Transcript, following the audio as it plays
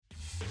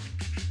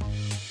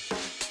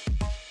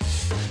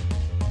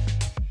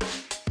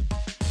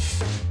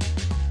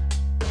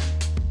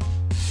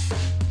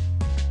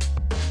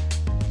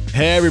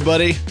Hey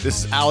everybody,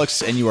 this is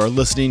Alex and you are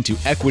listening to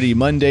Equity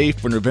Monday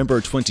for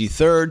November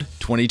 23rd,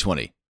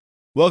 2020.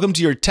 Welcome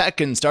to your tech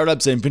and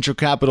startups and venture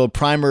capital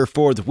primer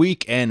for the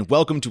week, and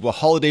welcome to a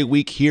holiday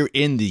week here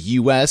in the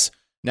US.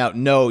 Now,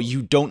 no,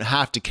 you don't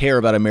have to care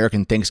about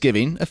American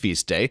Thanksgiving, a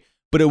feast day,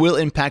 but it will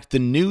impact the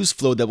news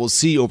flow that we'll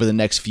see over the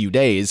next few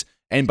days,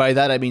 and by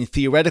that I mean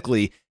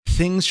theoretically,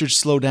 things should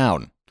slow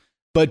down.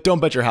 But don't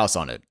bet your house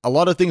on it. A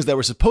lot of things that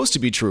were supposed to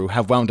be true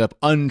have wound up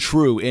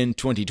untrue in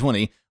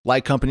 2020,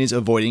 like companies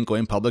avoiding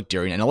going public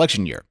during an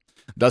election year.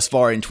 Thus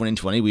far in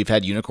 2020, we've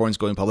had unicorns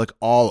going public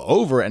all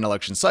over an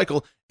election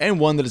cycle, and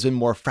one that has been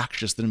more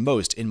fractious than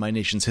most in my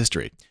nation's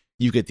history.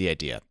 You get the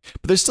idea.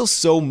 But there's still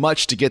so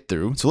much to get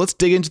through, so let's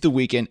dig into the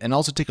weekend and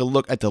also take a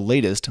look at the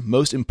latest,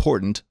 most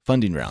important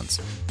funding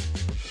rounds.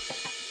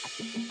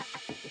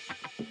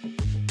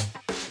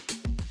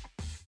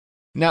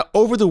 Now,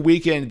 over the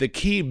weekend, the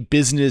key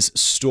business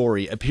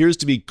story appears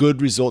to be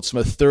good results from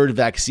a third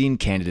vaccine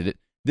candidate,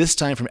 this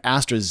time from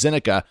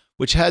AstraZeneca,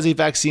 which has a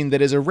vaccine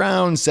that is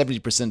around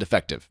 70%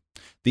 effective.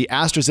 The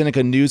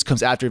AstraZeneca news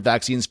comes after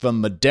vaccines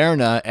from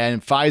Moderna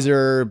and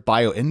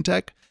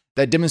Pfizer-BioNTech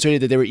that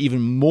demonstrated that they were even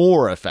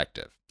more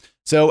effective.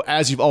 So,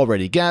 as you've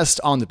already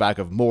guessed, on the back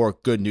of more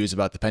good news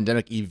about the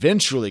pandemic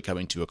eventually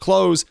coming to a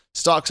close,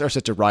 stocks are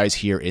set to rise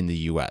here in the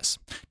US.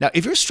 Now,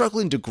 if you're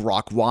struggling to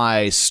grok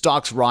why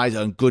stocks rise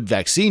on good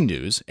vaccine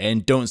news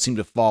and don't seem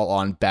to fall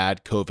on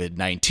bad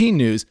COVID-19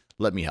 news,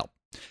 let me help.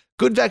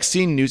 Good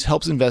vaccine news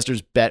helps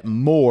investors bet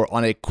more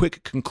on a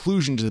quick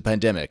conclusion to the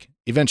pandemic,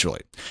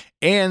 eventually.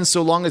 And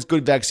so long as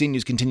good vaccine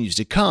news continues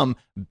to come,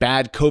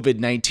 bad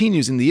COVID-19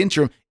 news in the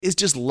interim is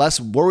just less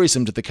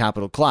worrisome to the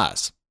capital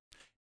class.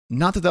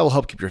 Not that will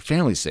help keep your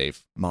family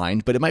safe,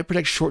 mind, but it might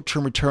protect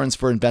short-term returns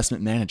for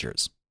investment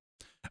managers.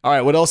 All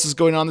right, what else is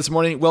going on this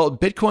morning? Well,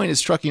 Bitcoin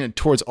is trucking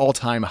towards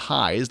all-time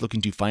highs,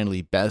 looking to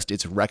finally best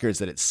its records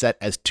that it set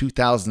as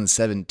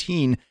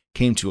 2017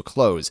 came to a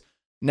close.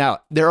 Now,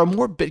 there are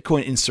more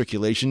Bitcoin in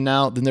circulation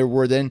now than there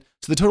were then,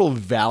 so the total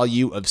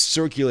value of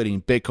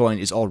circulating Bitcoin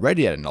is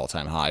already at an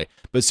all-time high,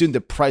 but soon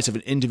the price of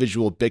an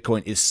individual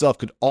Bitcoin itself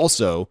could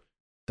also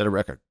set a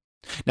record.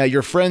 Now,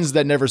 your friends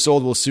that never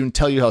sold will soon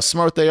tell you how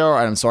smart they are,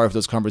 and I'm sorry for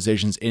those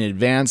conversations in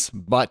advance,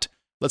 but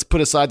let's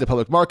put aside the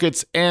public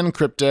markets and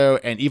crypto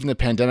and even the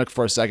pandemic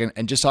for a second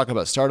and just talk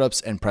about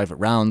startups and private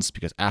rounds,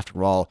 because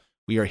after all,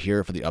 we are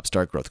here for the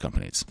upstart growth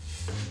companies.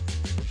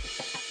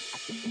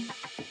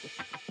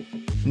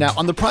 Now,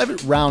 on the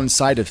private round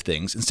side of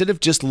things, instead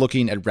of just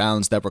looking at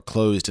rounds that were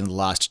closed in the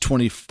last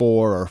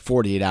 24 or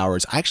 48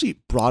 hours, I actually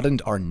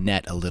broadened our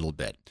net a little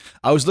bit.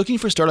 I was looking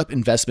for startup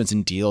investments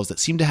and deals that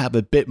seem to have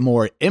a bit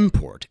more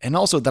import, and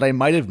also that I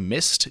might have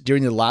missed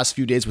during the last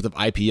few days worth of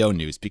IPO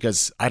news,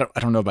 because I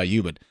don't know about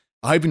you, but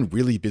I've been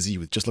really busy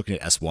with just looking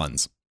at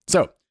S1s.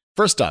 So,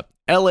 first up,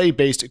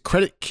 LA-based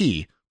Credit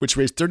Key, which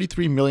raised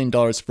 $33 million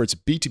for its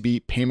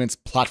B2B payments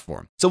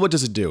platform. So what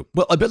does it do?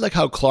 Well, a bit like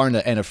how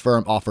Klarna and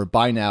Affirm offer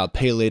buy now,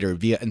 pay later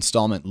via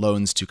installment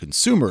loans to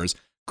consumers,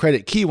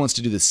 Credit Key wants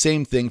to do the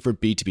same thing for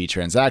B2B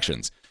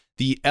transactions.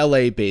 The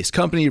LA-based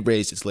company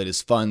raised its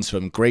latest funds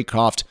from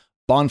Greycroft,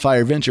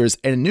 Bonfire Ventures,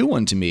 and a new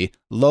one to me,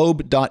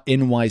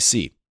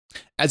 Loeb.nyc.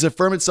 As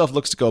Affirm itself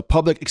looks to go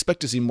public,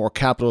 expect to see more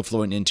capital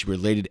flowing into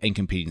related and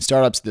competing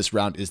startups. This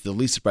round is the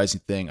least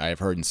surprising thing I have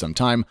heard in some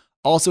time.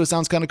 Also, it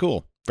sounds kind of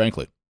cool,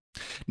 frankly.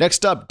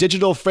 Next up,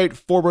 digital freight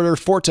forwarder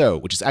Forto,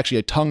 which is actually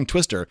a tongue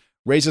twister,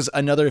 raises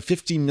another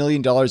 $50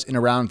 million in a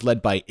round led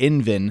by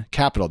Invin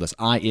Capital. That's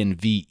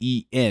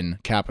I-N-V-E-N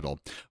Capital.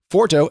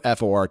 Forto,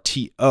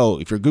 F-O-R-T-O,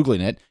 if you're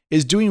Googling it,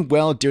 is doing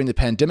well during the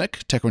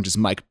pandemic, TechCrunch's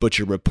Mike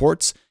Butcher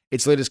reports.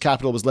 Its latest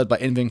capital was led by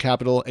Invin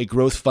Capital, a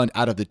growth fund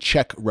out of the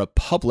Czech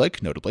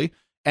Republic, notably,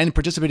 and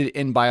participated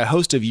in by a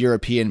host of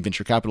European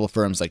venture capital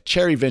firms like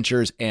Cherry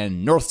Ventures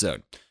and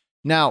Northzone.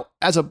 Now,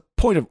 as a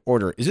point of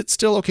order, is it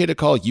still okay to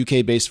call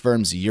UK-based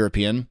firms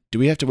European? Do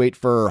we have to wait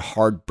for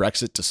hard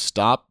Brexit to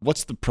stop?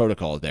 What's the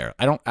protocol there?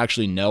 I don't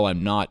actually know.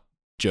 I'm not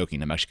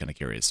joking. I'm actually kind of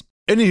curious.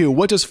 Anywho,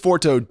 what does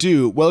Forto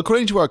do? Well,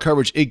 according to our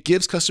coverage, it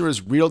gives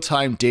customers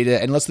real-time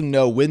data and lets them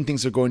know when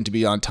things are going to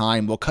be on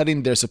time while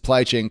cutting their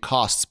supply chain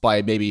costs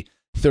by maybe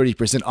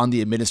 30% on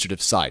the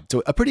administrative side.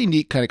 So a pretty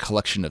neat kind of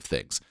collection of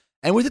things.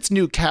 And with its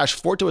new cash,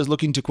 Forto is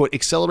looking to, quote,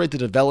 accelerate the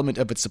development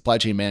of its supply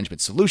chain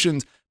management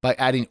solutions by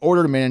adding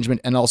order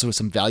management and also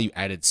some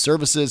value-added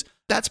services.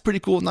 That's pretty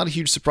cool. Not a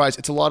huge surprise.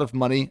 It's a lot of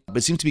money, but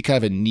it seems to be kind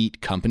of a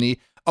neat company.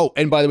 Oh,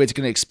 and by the way, it's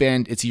going to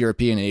expand its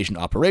European and Asian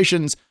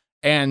operations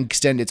and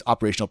extend its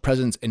operational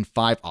presence in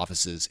 5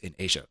 offices in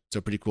Asia.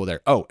 So pretty cool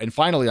there. Oh, and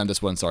finally on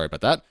this one, sorry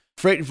about that,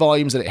 freight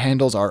volumes that it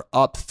handles are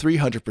up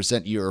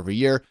 300% year over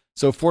year.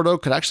 So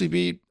Forto could actually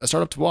be a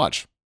startup to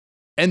watch.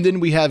 And then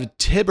we have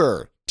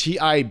Tibber.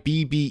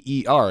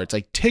 Tibber. It's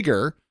like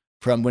Tigger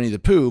from Winnie the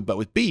Pooh, but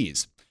with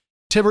bees.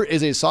 Tibber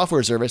is a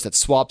software service that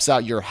swaps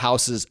out your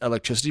house's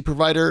electricity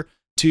provider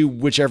to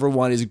whichever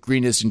one is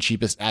greenest and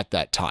cheapest at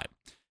that time.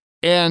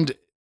 And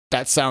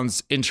that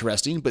sounds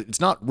interesting, but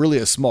it's not really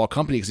a small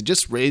company because it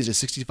just raised a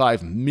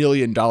 $65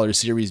 million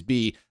Series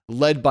B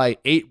led by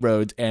 8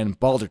 Roads and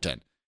Balderton.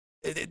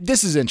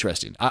 This is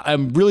interesting.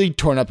 I'm really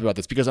torn up about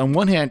this because on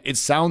one hand, it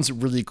sounds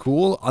really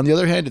cool. On the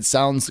other hand, it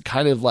sounds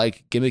kind of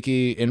like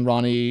gimmicky,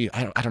 Enron-y.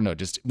 I don't know.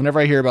 Just whenever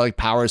I hear about like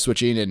power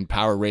switching and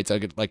power rates, I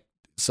get like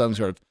some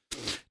sort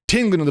of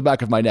tingling on the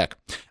back of my neck.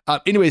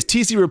 Anyways,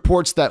 TC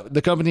reports that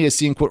the company has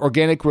seen, quote,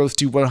 organic growth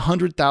to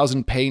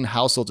 100,000 paying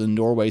households in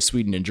Norway,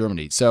 Sweden, and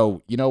Germany.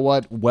 So you know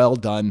what? Well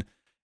done.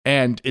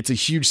 And it's a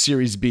huge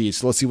Series B.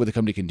 So let's see what the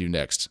company can do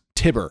next.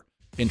 Tibber.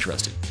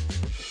 Interesting.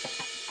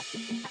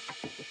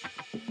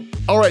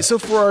 All right, so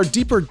for our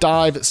deeper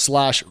dive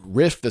 /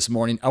 riff this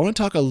morning, I want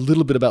to talk a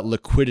little bit about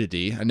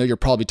liquidity. I know you're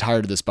probably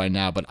tired of this by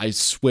now, but I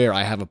swear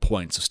I have a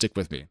point, so stick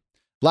with me.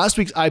 Last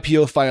week's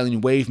IPO filing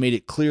wave made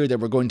it clear that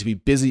we're going to be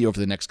busy over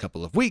the next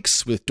couple of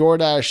weeks with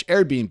DoorDash,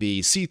 Airbnb,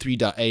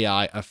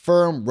 C3.ai,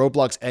 Affirm,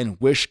 Roblox, and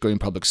Wish going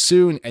public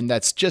soon, and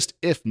that's just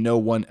if no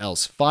one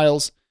else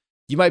files.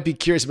 You might be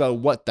curious about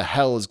what the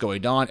hell is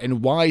going on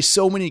and why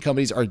so many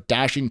companies are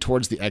dashing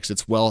towards the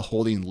exits while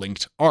holding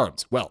linked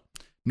arms. Well,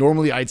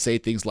 normally I'd say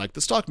things like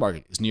the stock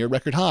market is near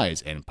record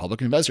highs and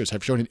public investors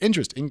have shown an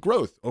interest in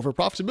growth over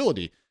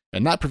profitability,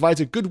 and that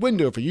provides a good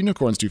window for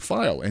unicorns to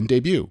file and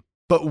debut.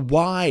 But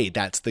why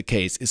that's the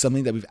case is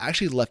something that we've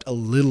actually left a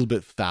little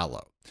bit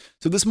fallow.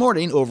 So this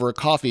morning, over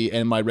coffee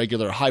and my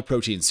regular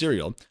high-protein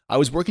cereal, I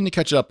was working to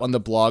catch up on the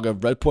blog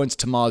of Redpoint's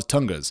Tamaz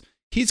Tungas.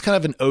 He's kind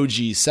of an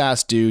OG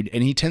SaaS dude,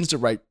 and he tends to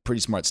write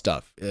pretty smart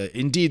stuff.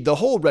 Indeed, the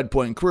whole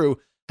Redpoint crew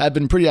have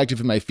been pretty active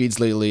in my feeds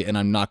lately, and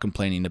I'm not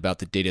complaining about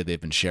the data they've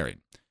been sharing.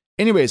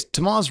 Anyways,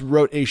 Tamaz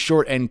wrote a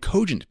short and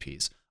cogent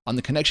piece on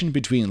the connection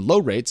between low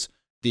rates,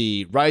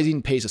 the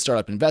rising pace of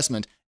startup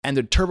investment, and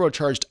the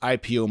turbocharged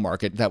IPO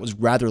market that was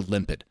rather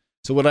limpid.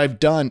 So what I've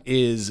done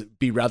is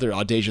be rather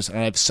audacious, and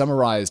I've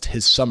summarized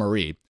his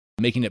summary,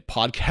 making it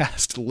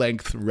podcast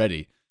length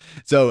ready.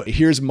 So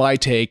here's my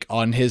take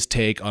on his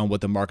take on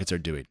what the markets are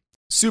doing.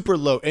 Super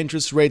low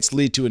interest rates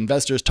lead to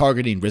investors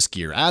targeting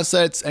riskier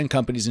assets and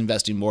companies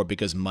investing more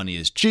because money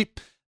is cheap.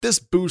 This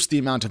boosts the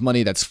amount of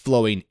money that's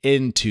flowing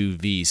into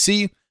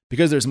VC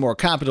because there's more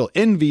capital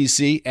in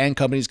VC and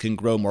companies can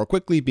grow more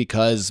quickly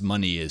because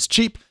money is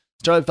cheap.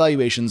 Startup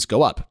valuations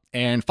go up.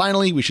 And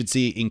finally, we should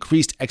see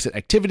increased exit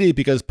activity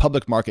because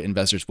public market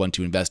investors want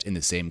to invest in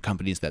the same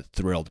companies that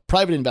thrilled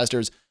private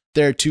investors.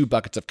 There are two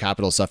buckets of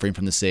capital suffering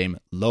from the same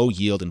low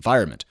yield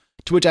environment,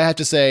 to which I have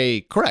to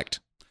say,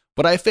 correct.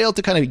 What I failed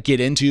to kind of get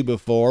into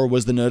before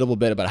was the notable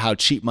bit about how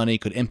cheap money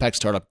could impact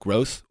startup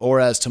growth, or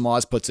as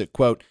Tamaz puts it,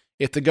 quote,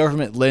 if the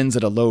government lends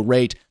at a low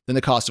rate, then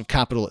the cost of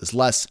capital is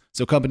less,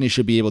 so companies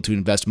should be able to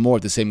invest more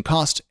at the same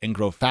cost and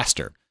grow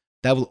faster.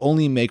 That will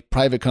only make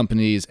private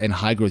companies and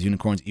high-growth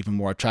unicorns even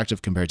more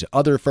attractive compared to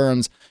other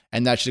firms,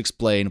 and that should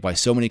explain why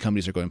so many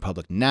companies are going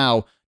public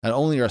now. Not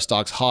only are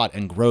stocks hot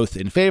and growth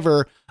in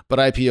favor, but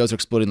IPOs are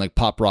exploding like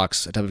Pop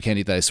Rocks, a type of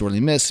candy that I sorely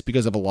miss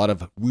because of a lot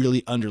of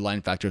really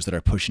underlying factors that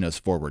are pushing us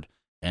forward.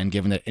 And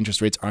given that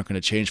interest rates aren't going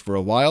to change for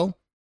a while,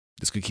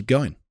 this could keep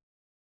going.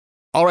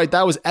 All right,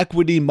 that was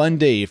Equity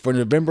Monday for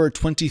November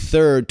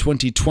 23rd,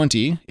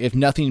 2020. If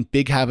nothing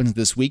big happens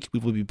this week, we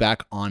will be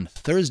back on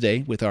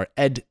Thursday with our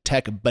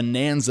EdTech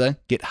Bonanza.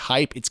 Get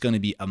hype. It's going to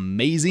be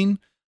amazing.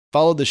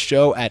 Follow the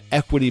show at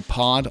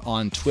EquityPod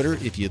on Twitter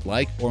if you'd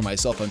like, or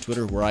myself on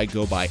Twitter where I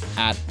go by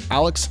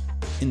 @Alex.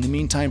 In the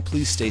meantime,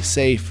 please stay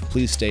safe.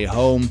 Please stay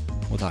home.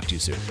 We'll talk to you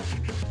soon.